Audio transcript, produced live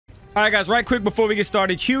All right, guys, right quick before we get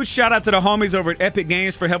started, huge shout out to the homies over at Epic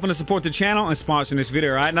Games for helping to support the channel and sponsoring this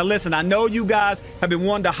video, all right? Now, listen, I know you guys have been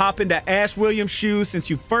wanting to hop into Ash Williams' shoes since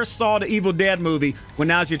you first saw the Evil Dead movie. Well,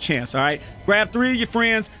 now's your chance, all right? Grab 3 of your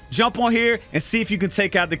friends, jump on here, and see if you can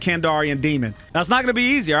take out the Kandarian demon. Now, it's not going to be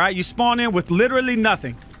easy, all right? You spawn in with literally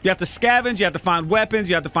nothing. You have to scavenge, you have to find weapons,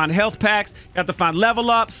 you have to find health packs, you have to find level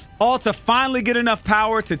ups, all to finally get enough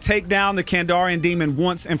power to take down the Kandarian demon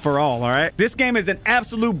once and for all right? This game is an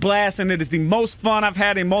absolute blast, and it is the most fun I've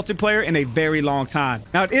had in multiplayer in a very long time.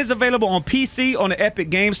 Now, it is available on PC on the Epic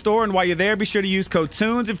Games Store, and while you're there, be sure to use code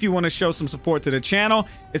CaRtOoNz if you want to show some support to the channel.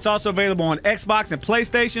 It's also available on Xbox and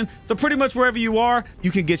PlayStation, so pretty much wherever you are, you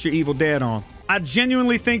can get your Evil Dead on. I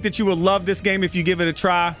genuinely think that you will love this game if you give it a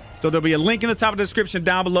try. So there'll be a link in the top of the description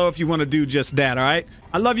down below if you want to do just that, all right?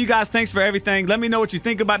 I love you guys. Thanks for everything. Let me know what you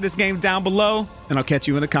think about this game down below, and I'll catch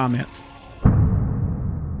you in the comments.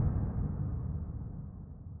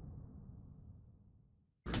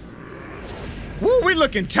 Woo, we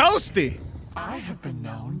looking toasty. I have been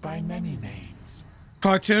known by many names.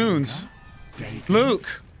 CaRtOoNz,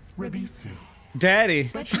 Luke, Ribisu,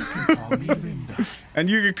 Daddy, but you can call me Linda. and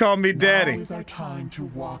you can call me Daddy. Now is our time to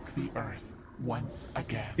walk the earth once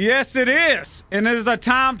again. Yes, it is. And it is our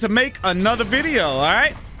time to make another video, all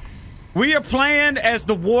right? We are playing as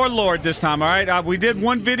the Warlord this time, all right? We did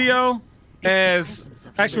one video as...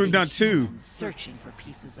 Actually, we've done 2.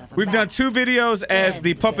 We've done 2 videos as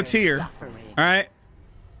the Puppeteer, all right?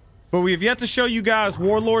 But we have yet to show you guys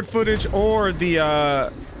Warlord footage or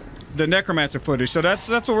the Necromancer footage. So that's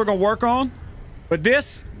what we're going to work on. But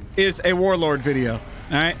this is a Warlord video, all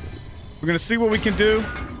right? We're going to see what we can do.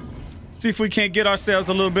 See if we can't get ourselves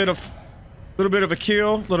a little bit of a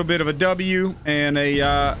kill, a little bit of a W, and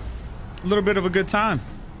a little bit of a good time.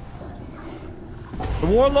 The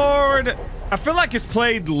Warlord, I feel like it's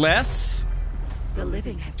played less. The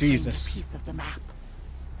living have Jesus. A piece of the map.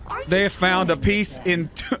 They have found a piece in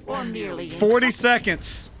 40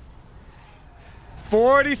 seconds.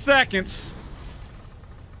 40 seconds.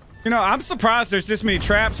 You know, I'm surprised there's this many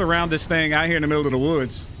traps around this thing out here in the middle of the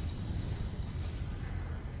woods.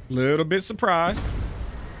 Little bit surprised.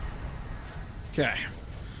 Okay.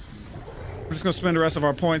 We're just gonna spend the rest of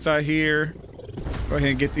our points out here. Go ahead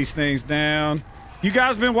and get these things down. You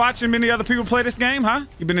guys been watching many other people play this game, huh?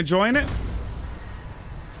 You been enjoying it?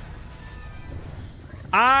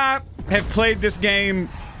 I have played this game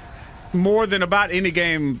more than about any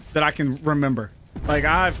game that I can remember. Like,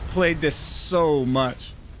 I've played this so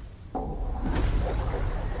much.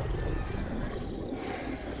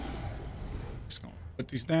 Put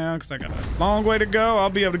these down because I got a long way to go. I'll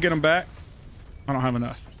be able to get them back. I don't have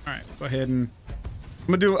enough. All right, go ahead and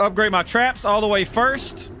I'm gonna upgrade my traps all the way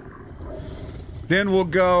first. Then we'll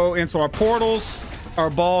go into our portals, our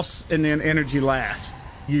boss, and then energy last.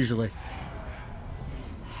 Usually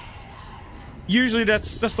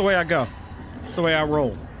that's the way I go. That's the way I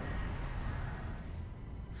roll.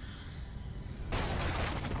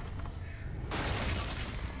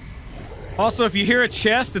 Also, if you hear a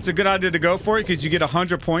chest, it's a good idea to go for it because you get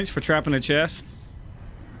 100 points for trapping a chest.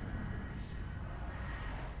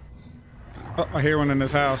 Oh, I hear one in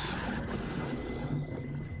this house.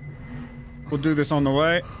 We'll do this on the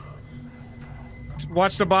way.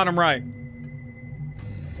 Watch the bottom right.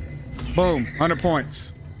 Boom, 100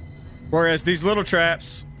 points. Whereas these little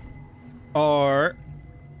traps are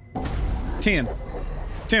 10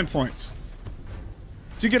 points.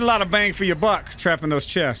 So you get a lot of bang for your buck trapping those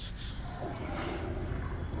chests.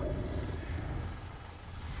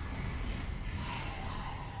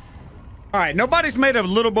 All right, nobody's made a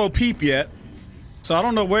little Bo Peep yet, so I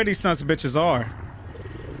don't know where these sons of bitches are.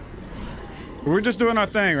 We're just doing our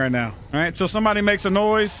thing right now, all right? Till somebody makes a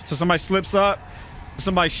noise, till somebody slips up, till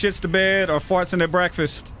somebody shits the bed or farts in their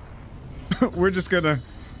breakfast. We're just gonna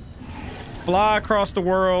fly across the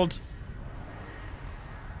world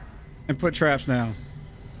and put traps down.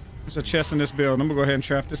 There's a chest in this building. I'm gonna go ahead and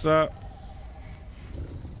trap this up.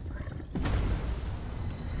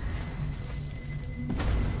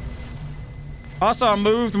 Also, I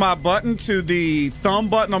moved my button to the thumb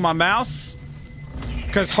button on my mouse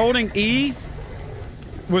because holding E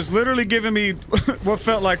was literally giving me what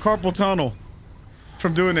felt like carpal tunnel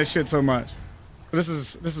from doing this shit so much. This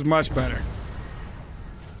is much better.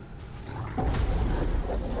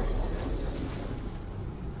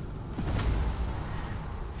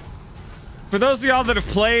 For those of y'all that have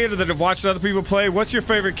played or that have watched other people play, what's your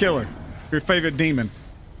favorite killer? Your favorite demon?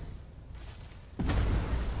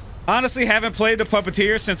 Honestly, haven't played the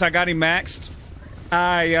Puppeteer since I got him maxed.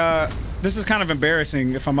 This is kind of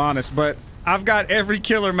embarrassing if I'm honest, but I've got every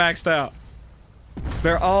killer maxed out.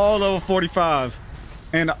 They're all level 45.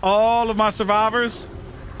 And all of my survivors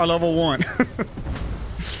are level 1.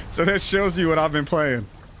 So that shows you what I've been playing.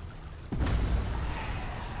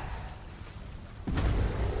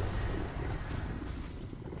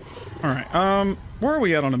 All right, where are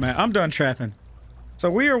we at on the map? I'm done trapping. So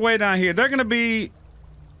we are way down here. They're gonna be,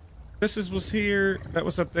 was here, that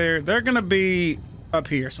was up there. They're gonna be up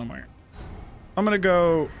here somewhere. I'm gonna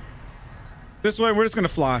go this way. We're just gonna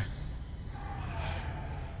fly.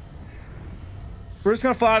 We're just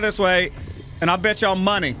gonna fly this way, and I'll bet y'all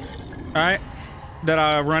money, all right, that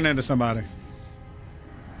I run into somebody.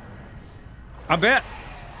 I bet.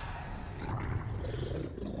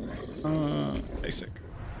 Basic.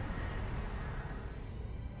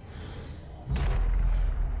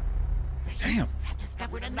 Damn. Have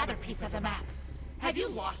discovered another piece of the map. Have you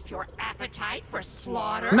lost your appetite for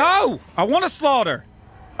slaughter? No! I want to slaughter.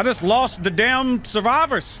 I just lost the damn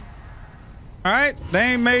survivors. All right? They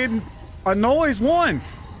ain't made a noise one.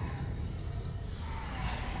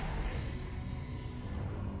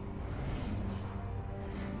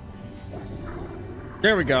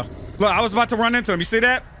 There we go. Look, I was about to run into him. You see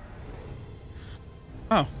that?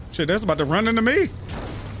 Oh, shit, that's about to run into me.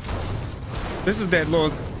 This is that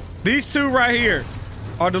little... These two right here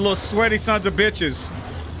are the little sweaty sons of bitches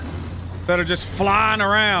that are just flying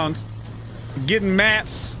around, getting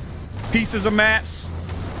maps, pieces of maps.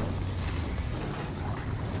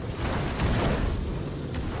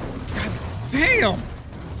 God damn.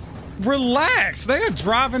 Relax. They are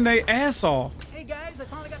driving their ass off. Hey guys, I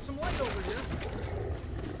finally got some light over here.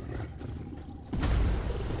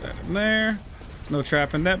 That in there. There's no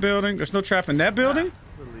trap in that building. There's no trap in that building?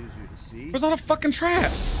 Where's all the fucking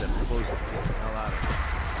traps? You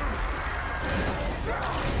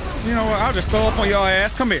know what? I'll just throw up on your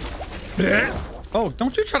ass. Come here. Oh,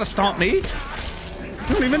 don't you try to stomp me. You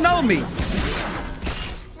don't even know me.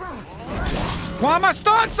 Why am I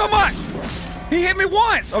stunned so much? He hit me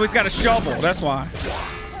once. Oh, he's got a shovel. That's why.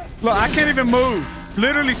 Look, I can't even move.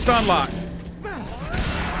 Literally stun locked.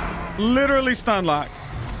 Literally stun locked.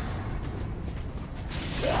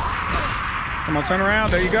 Come on, turn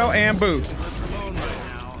around. There you go. And boo.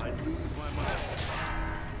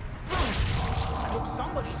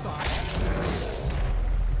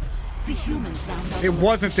 The humans now know It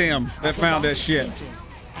wasn't them that found that shit.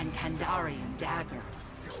 and Kandarian dagger.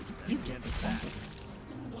 You've disappointed us.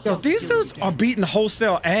 Yo, these dudes are beating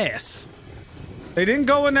wholesale ass. They didn't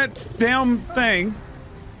go in that damn thing.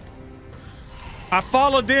 I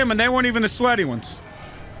followed them and they weren't even the sweaty ones.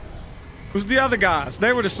 It was the other guys.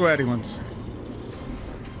 They were the sweaty ones.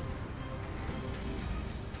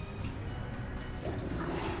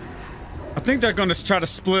 I think they're gonna try to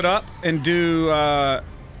split up and do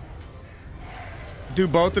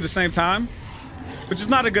both at the same time, which is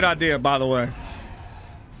not a good idea, by the way,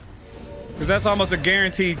 because that's almost a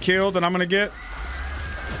guaranteed kill that I'm gonna get.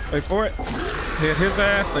 Wait for it. Hit his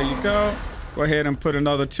ass. There you go. Go ahead and put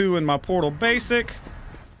another 2 in my portal basic. Go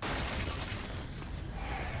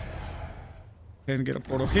ahead and get a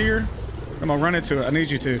portal here. I'm gonna run into it. I need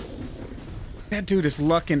you to. That dude is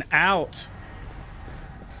lucking out.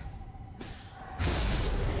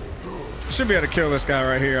 Should be able to kill this guy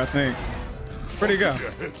right here, I think. Where'd he go?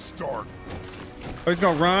 Oh, he's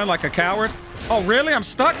gonna run like a coward? Oh, really? I'm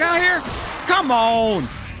stuck down here? Come on!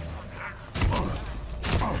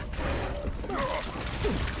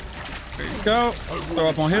 There you go. Throw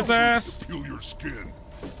up on his ass.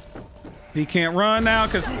 He can't run now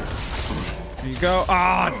because... There you go.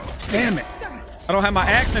 Ah, oh, damn it. I don't have my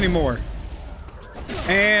axe anymore.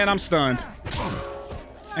 And I'm stunned.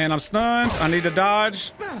 And I'm stunned. I need to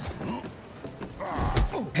dodge.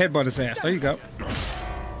 Headbutt his ass. There you go.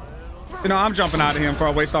 You know, I'm jumping out of him before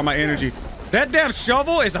I waste all my energy. That damn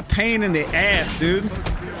shovel is a pain in the ass, dude.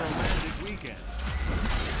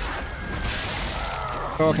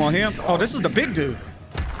 Go up on him. Oh, this is the big dude.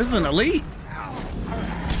 This is an elite.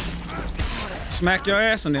 Smack your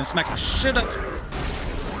ass and then smack the shit up.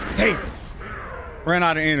 Hey, ran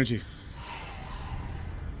out of energy.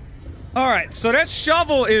 All right, so that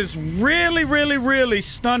shovel is really, really, really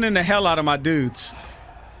stunning the hell out of my dudes,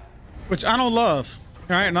 which I don't love.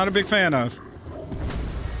 All right, not a big fan of.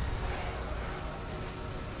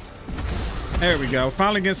 There we go.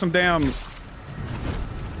 Finally getting some damn...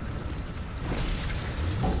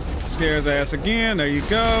 Scare his ass again. There you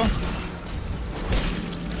go.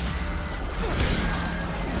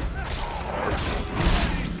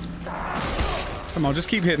 Come on, just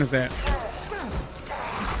keep hitting his ass.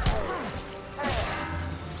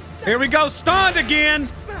 Here we go, stunned again.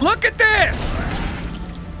 Look at this.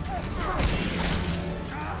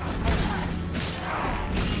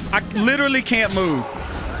 I literally can't move.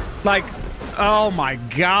 Like, Oh my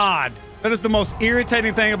God. That is the most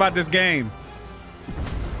irritating thing about this game.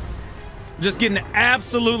 Just getting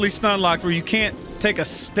absolutely stun locked where you can't take a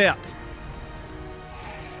step.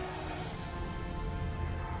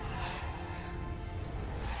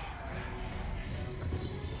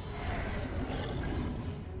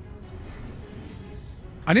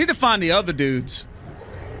 I need to find the other dudes.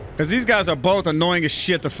 Because these guys are both annoying as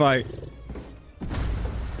shit to fight.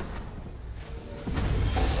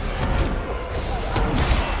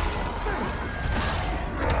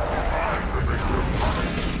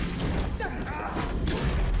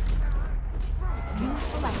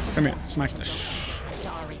 Come here, smash the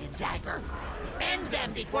Dagger. End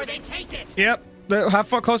them before they take it. Yep. How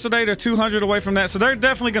far close are they? They're 200 away from that. So they're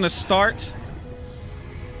definitely going to start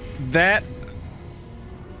that.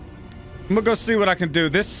 I'm going to go see what I can do.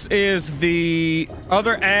 This is the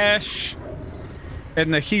other Ash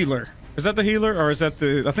and the healer. Is that the healer or is that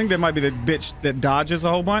the... I think that might be the bitch that dodges a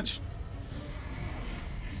whole bunch.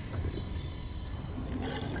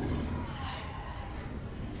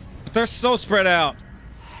 But they're so spread out.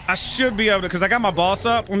 I should be able to, because I got my boss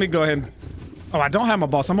up. Let me go ahead and... Oh, I don't have my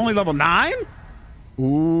boss. I'm only level 9?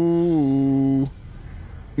 Ooh.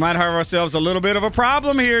 Might have ourselves a little bit of a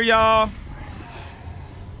problem here, y'all.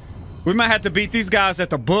 We might have to beat these guys at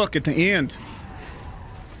the book at the end.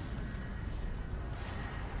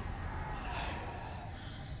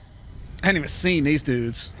 I hadn't even seen these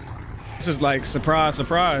dudes. This is like surprise,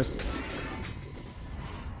 surprise.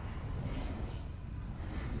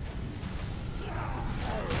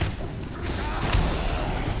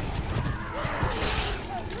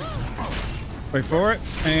 Wait for it,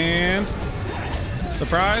 and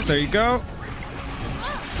surprise, there you go.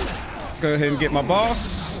 Go ahead and get my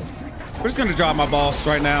boss. We're just gonna drop my boss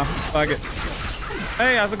right now. Fuck it.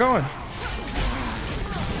 Hey, how's it going?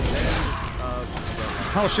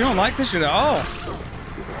 Oh, she don't like this shit at all.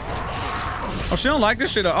 Oh, she don't like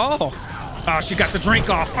this shit at all. Oh, she got the drink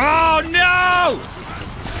off. Oh, no!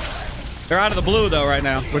 They're out of the blue, though, right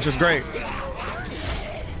now, which is great.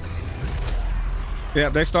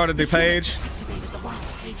 Yep, they started the page.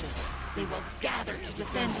 They will gather to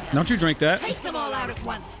defend him. Don't you drink that. Take them all out at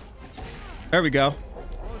once. There we go.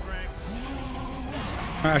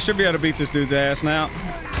 All right, I should be able to beat this dude's ass now.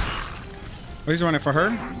 Oh, he's running for her.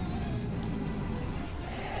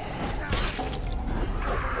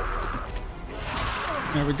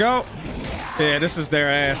 There we go. Yeah, this is their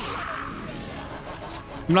ass.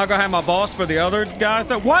 I'm not gonna have my boss for the other guys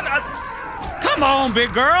though. What? Come on,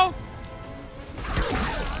 big girl.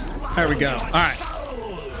 There we go. All right.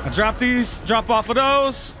 I drop these, drop off of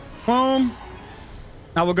those. Boom.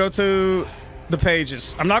 Now we'll go to the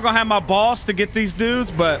pages. I'm not gonna have my boss to get these dudes,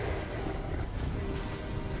 but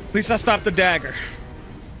at least I stopped the dagger.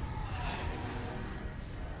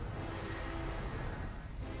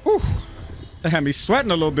 Whew. That had me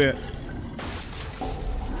sweating a little bit.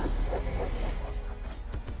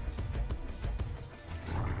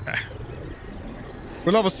 Okay.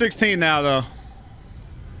 We're level 16 now, though.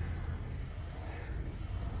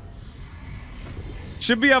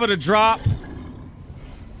 Should be able to drop.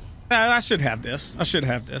 I should have this. I should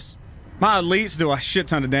have this. My elites do a shit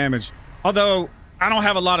ton of damage. Although, I don't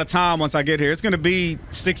have a lot of time once I get here. It's going to be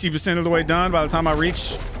 60% of the way done by the time I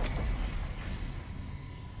reach.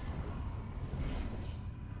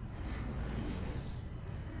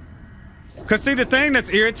 Because see, the thing that's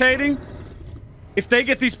irritating, if they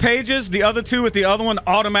get these pages, the other two with the other one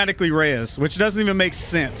automatically res, which doesn't even make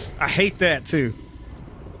sense. I hate that too.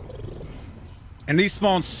 And these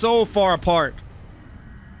spawn so far apart.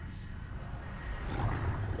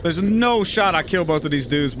 There's no shot I kill both of these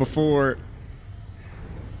dudes before.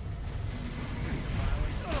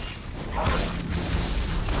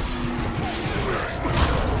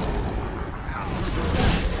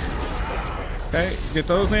 Okay, get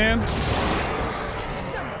those in.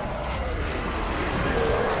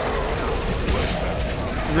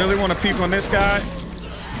 Really want to peek on this guy.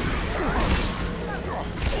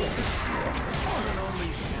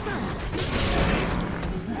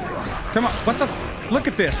 Come on, what the f— look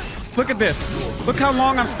at this. Look at this. Look how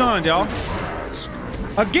long I'm stunned, y'all.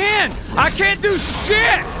 Again! I can't do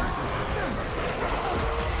shit!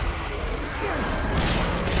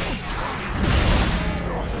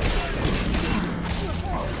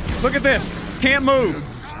 Look at this. Can't move.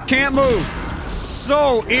 Can't move.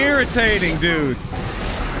 So irritating, dude.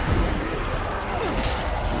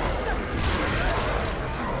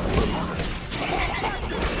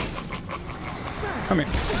 Come here.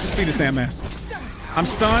 Just beat his damn ass. I'm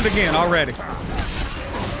stunned again already.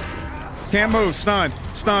 Can't move. Stunned.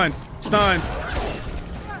 Stunned. Stunned.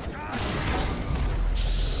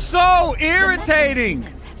 so irritating.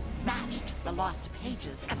 Have snatched the lost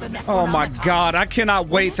pages of the Oh my Necronomicon. God, I cannot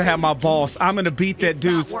wait to have my boss. I'm gonna beat that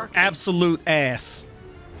dude's absolute ass.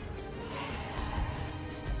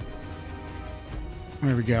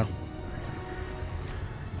 There we go.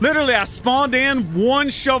 Literally, I spawned in one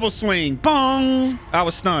shovel swing. Bong! I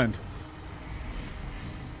was stunned.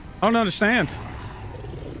 I don't understand.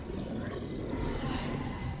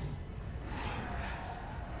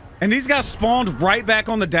 And these guys spawned right back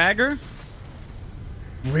on the dagger?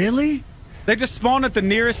 Really? They just spawned at the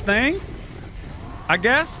nearest thing? I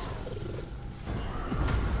guess?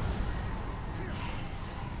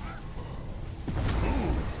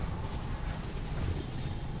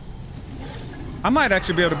 I might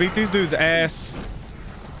actually be able to beat these dudes' ass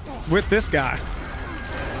with this guy.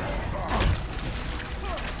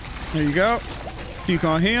 There you go. Puke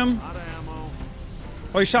on him.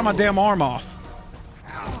 Oh, he shot my damn arm off.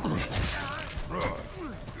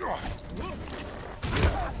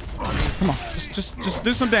 Come on, just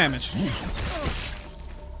do some damage.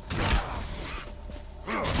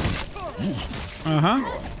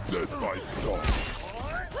 Uh-huh.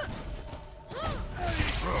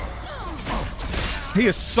 He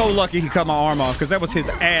is so lucky he cut my arm off, because that was his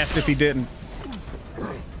ass if he didn't.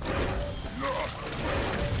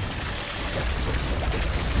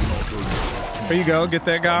 There you go, get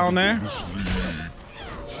that guy on there.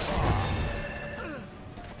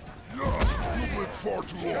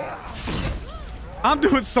 I'm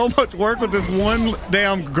doing so much work with this one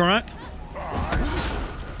damn grunt.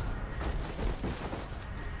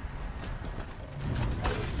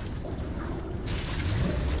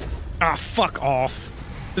 Ah, fuck off.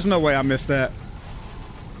 There's no way I missed that.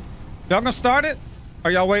 Y'all gonna start it? Or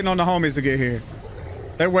y'all waiting on the homies to get here?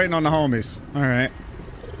 They're waiting on the homies. All right.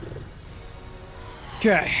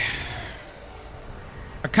 Okay.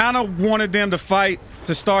 I kind of wanted them to fight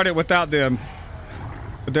to start it without them.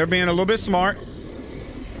 But they're being a little bit smart. Go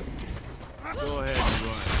ahead and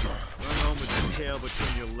run. Run home with your tail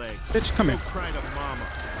between your legs. Bitch, come here. Crying to mama.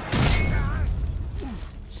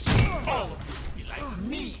 All of you be like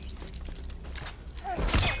me.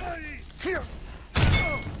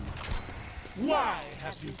 Why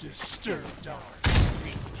have you disturbed our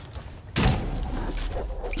sleep?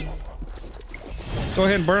 Go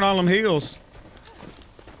ahead and burn all them heals.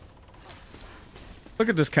 Look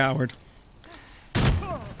at this coward.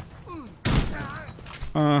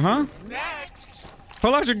 Uh-huh. Next!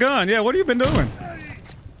 Pull out your gun. Yeah, what have you been doing?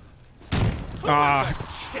 Ah.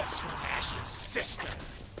 Kiss from Ash's sister.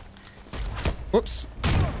 Whoops.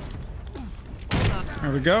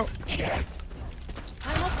 There we go.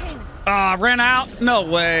 I'm okay. Ah, ran out? No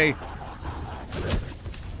way.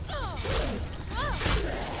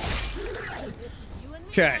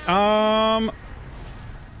 Okay, I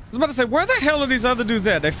was about to say, where the hell are these other dudes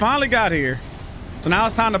at? They finally got here. So now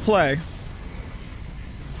it's time to play.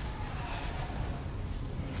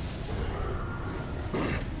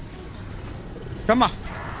 Come on.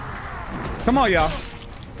 Come on, y'all.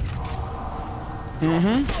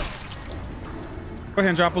 Mm-hmm. Go ahead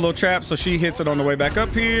and drop a little trap so she hits it on the way back up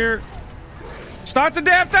here. Start the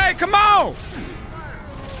damn thing! Come on!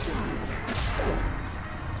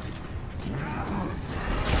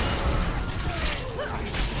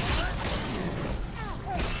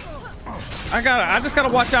 I just gotta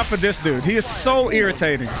watch out for this dude. He is so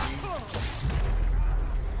irritating.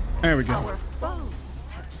 There we go. Our foes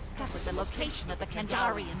have discovered the location of the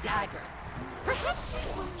Kandarian dagger. Perhaps they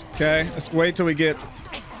won't Okay, let's wait till we get...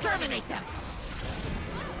 exterminate them.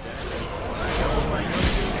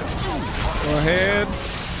 Go ahead.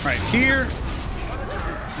 Right here.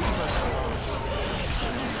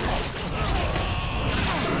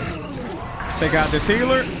 Take out this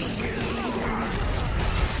healer.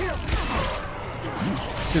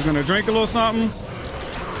 She's gonna drink a little something.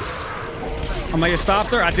 I may have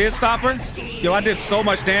stopped her. I did stop her. Yo, I did so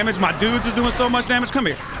much damage. My dudes is doing so much damage. Come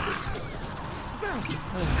here.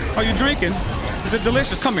 Are you drinking? Is it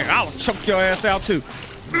delicious? Come here. I'll choke your ass out too.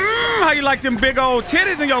 How you like them big old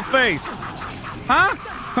titties in your face? Huh?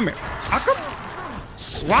 Come here. Swak 'em.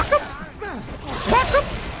 Swak 'em. Swak 'em.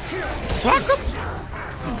 Swak 'em.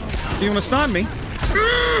 You wanna stun me?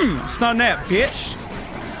 Stun that, bitch.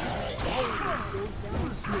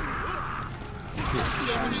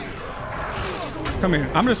 Come here.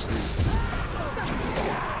 I'm just...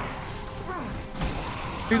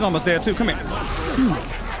 He's almost dead too. Come here.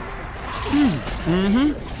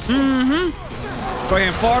 Go ahead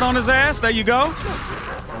and fart on his ass. There you go.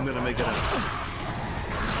 I'm gonna make it up.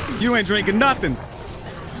 You ain't drinking nothing.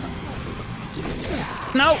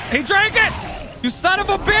 No, he drank it! You son of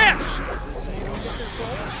a bitch!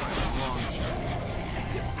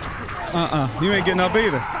 You ain't getting up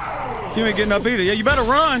either. You ain't getting up either. Yeah, you better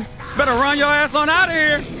run. Better run your ass on out of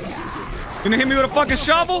here. You gonna hit me with a fucking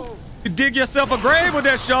shovel? You dig yourself a grave with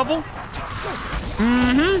that shovel.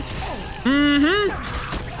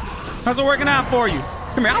 How's it working out for you?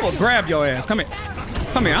 Come here, I will grab your ass. Come here.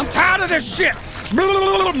 Come here. I'm tired of this shit.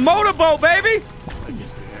 Motorboat, baby.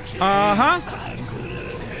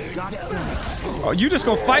 Oh, you just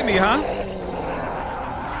gonna fight me, huh?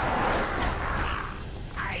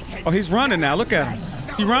 Oh, he's running now. Look at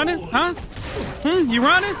him. You running? Huh? You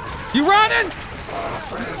running? You running?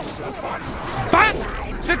 Bop!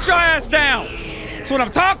 Sit your ass down. That's what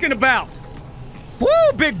I'm talking about. Woo!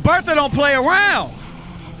 Big Bertha don't play around.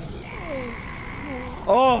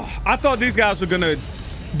 Oh, I thought these guys were gonna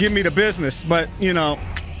give me the business, but you know,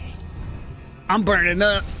 I'm burning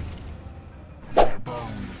up.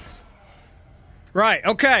 Right,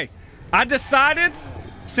 okay. I decided,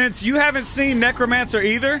 since you haven't seen Necromancer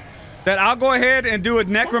either, that I'll go ahead and do a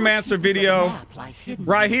Necromancer video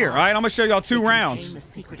right here. All right, I'm gonna show y'all 2 rounds.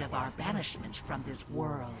 I'm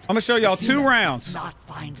gonna show y'all 2 rounds.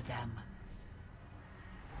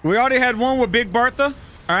 We already had one with Big Bertha,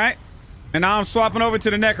 all right? And now I'm swapping over to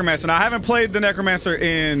the Necromancer. Now, I haven't played the Necromancer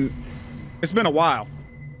in... It's been a while,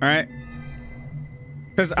 all right?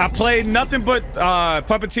 Because I played nothing but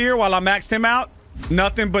Puppeteer while I maxed him out.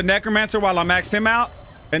 Nothing but Necromancer while I maxed him out.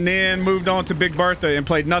 And then moved on to Big Bertha and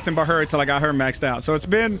played nothing but her until I got her maxed out. So it's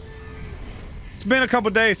been a couple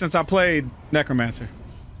days since I played Necromancer.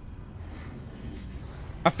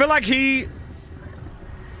 I feel like he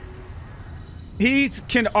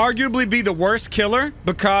can arguably be the worst killer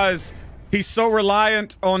because he's so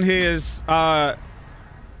reliant on his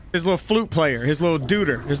little flute player, his little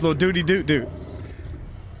duder, his little doody doot.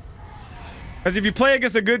 Because if you play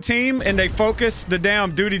against a good team and they focus the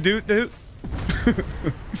damn doody doot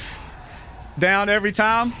down every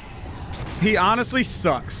time, he honestly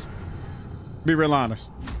sucks. Be real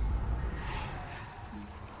honest.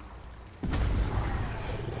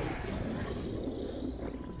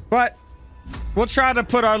 But we'll try to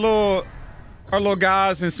put our little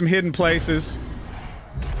guys in some hidden places.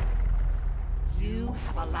 You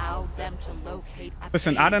have allowed them to locate a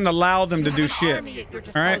Listen, I didn't allow them to do shit.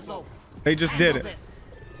 All right? They just did it.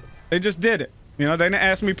 They just did it. You know, they didn't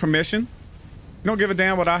ask me permission. You don't give a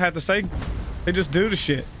damn what I had to say. They just do the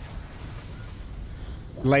shit.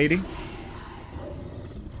 Lady.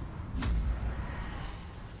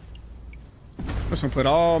 I'm just gonna put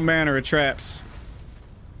all manner of traps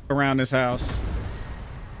around this house.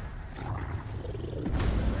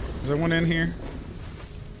 Is there one in here?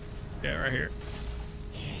 Yeah, right here.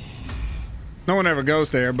 No one ever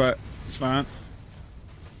goes there, but it's fine.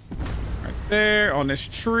 Right there on this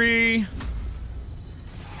tree.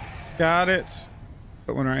 Got it.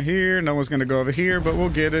 Put one right here. No one's gonna go over here, but we'll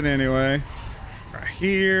get it anyway. Right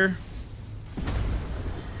here.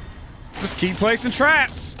 Just keep placing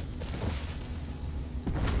traps.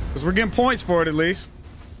 Because we're getting points for it at least.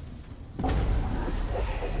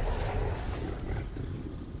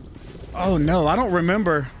 Oh no, I don't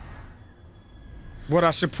remember what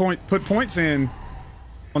I should put points in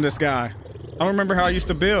on this guy. I don't remember how I used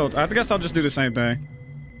to build. I guess I'll just do the same thing.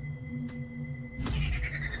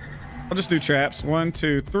 I'll just do traps. 1,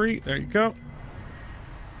 2, 3. There you go.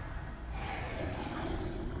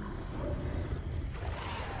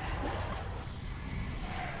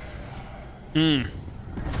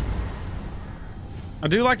 I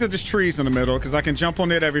do like that there's trees in the middle because I can jump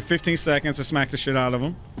on it every 15 seconds and smack the shit out of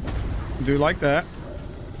them. I do like that.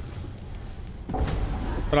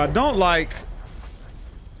 But I don't like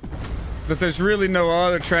that there's really no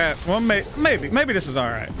other trap. Well, maybe this is all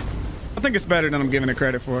right. I think it's better than I'm giving it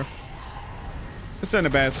credit for. It's in a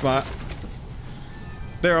bad spot.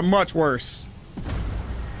 There are much worse.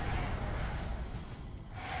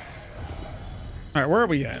 All right, where are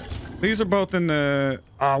we at? These are both in the...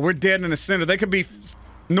 Oh, we're dead in the center. They could be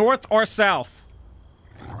north or south.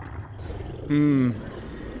 We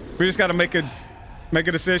just got to make a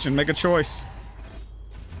decision, make a choice.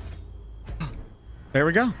 There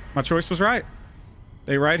we go. My choice was right.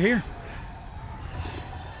 They right here.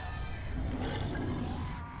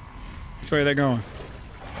 Which way are they going?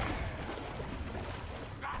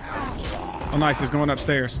 Oh, nice. He's going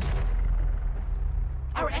upstairs.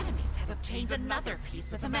 Our enemies have obtained another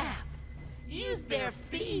piece of the map. Use their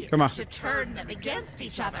fear Come on. to turn them against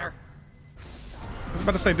each other. I was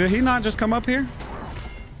about to say, did he not just come up here?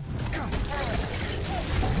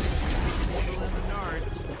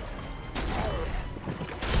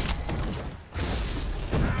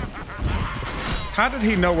 How did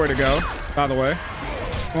he know where to go, by the way?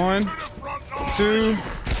 1, 2,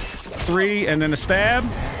 3, and then a stab.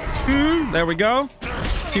 There we go.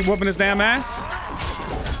 Keep whooping his damn ass.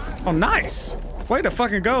 Oh, nice. Way to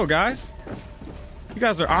fucking go, guys. You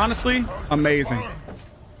guys are honestly amazing.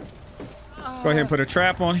 Go ahead and put a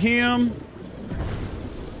trap on him.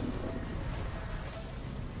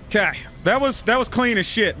 Okay, that was clean as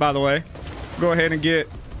shit, by the way. Go ahead and get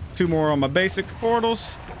 2 more on my basic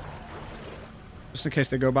portals. Just in case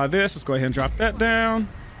they go by this, let's go ahead and drop that down.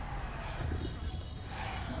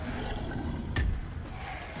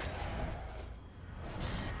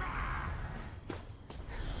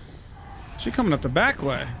 She coming up the back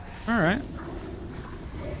way. All right.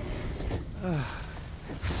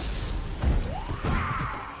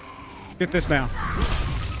 Get this now.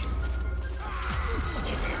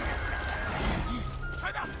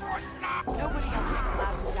 Nobody else is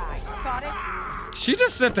allowed to die. Got it? She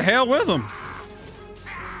just said to hell with him.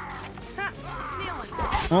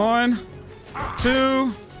 1,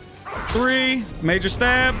 2, 3. Major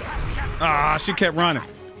stab. Ah, she kept running.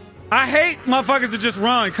 I hate motherfuckers that just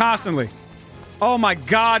run constantly. Oh my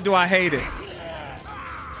God, do I hate it.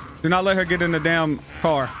 Do not let her get in the damn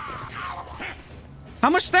car. How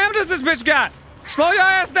much stamina does this bitch got? Slow your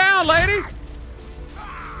ass down, lady.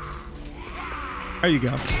 There you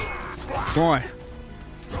go. 1,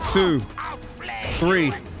 2,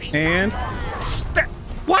 3, and step.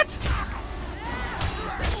 What?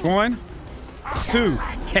 1, 2.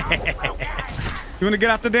 You wanna get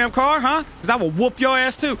out the damn car, huh? Cause I will whoop your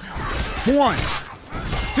ass too. 1,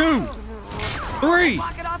 2, 3.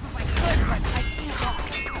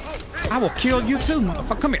 I will kill you too,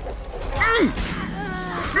 motherfucker. Come here.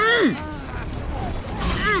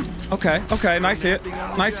 Okay, okay, nice hit.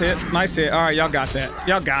 Nice hit, nice hit. All right, y'all got that.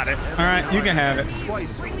 Y'all got it. All right, you can have it.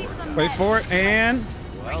 Wait for it, and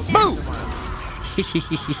boom!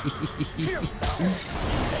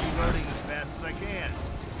 Running as fast as I can.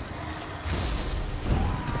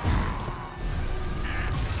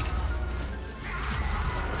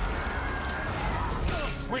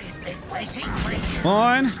 We've been waiting for you.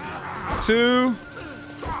 1, 2,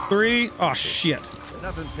 3. Oh shit.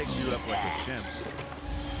 Nothing picks you up like a chimps.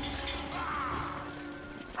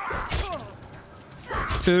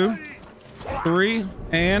 2, 3,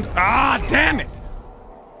 and ah, damn it!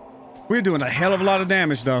 We're doing a hell of a lot of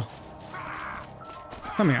damage, though.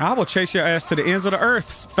 Come here, I will chase your ass to the ends of the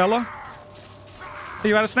earth, fella. Are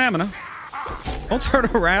you out of stamina? Don't turn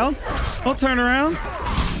around. Don't turn around.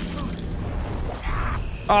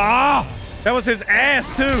 Ah, that was his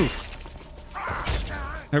ass too.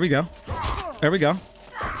 There we go. There we go.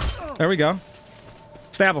 There we go.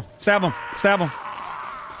 Stab him. Stab him. Stab him.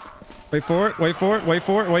 Wait for it. Wait for it. Wait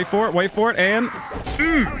for it. Wait for it. Wait for it. And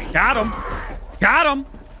got him. Got him.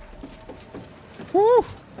 Woo.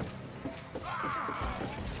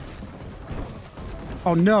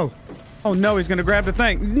 Oh no. Oh no, he's gonna grab the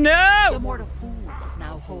thing. No! The mortal fools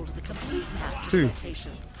now hold the complete map 2,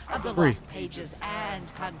 locations of the 3. lost pages and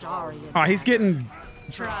Kandarian. Oh, he's getting.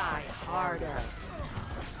 Try harder.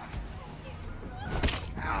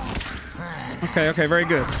 Okay, okay, very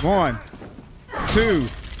good. 1, 2,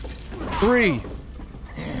 3,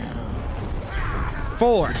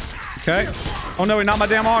 4. Okay. Oh no, he knocked my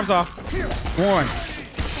damn arms off. 1,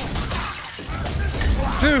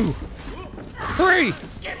 2, 3,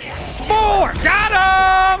 4.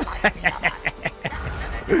 Got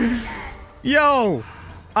him! Yo,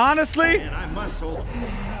 honestly, And I must hold.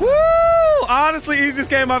 woo! Honestly, easiest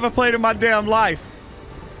game I've ever played in my damn life.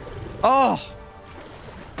 Oh.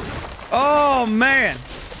 Oh man.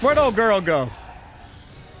 Where'd old girl go?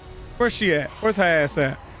 Where's she at? Where's her ass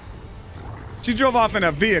at? She drove off in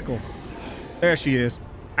a vehicle. There she is.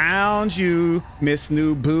 Found you, Miss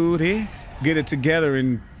New Booty. Get it together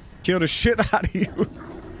and kill the shit out of you.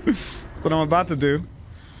 That's what I'm about to do.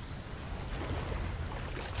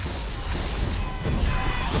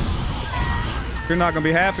 You're not gonna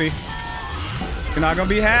be happy. You're not gonna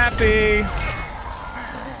be happy.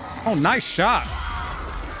 Oh, nice shot.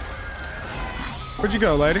 Where'd you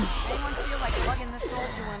go, lady? Anyone feel like plugging this soul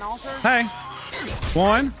to an altar? Hey.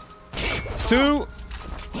 1, 2,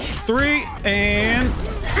 3, and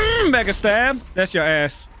mega stab. That's your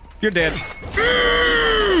ass. You're dead.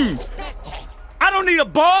 I don't need a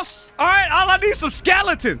boss. All right, all I need is some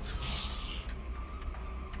skeletons.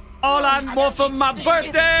 All I want for my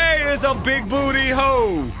birthday is a big booty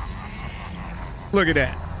hoe. Look at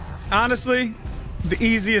that. Honestly, the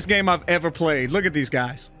easiest game I've ever played. Look at these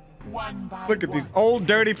guys. One by Look at these one, old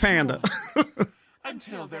dirty panda.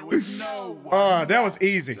 until there was no one. Oh, that was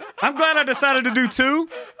easy. I'm glad I decided to do 2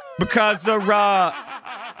 because that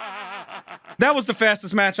was the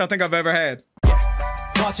fastest match I think I've ever had.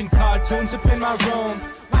 Watching cartoons up in my room.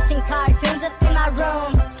 Watching cartoons up in my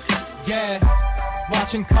room. Yeah,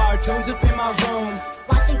 watching cartoons up in my room.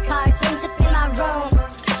 Watching cartoons up in my room.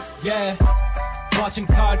 Yeah, watching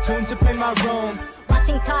cartoons up in my room.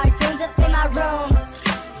 Watching cartoons up in my room.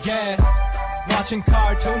 Yeah, watching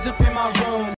cartoons up in my room.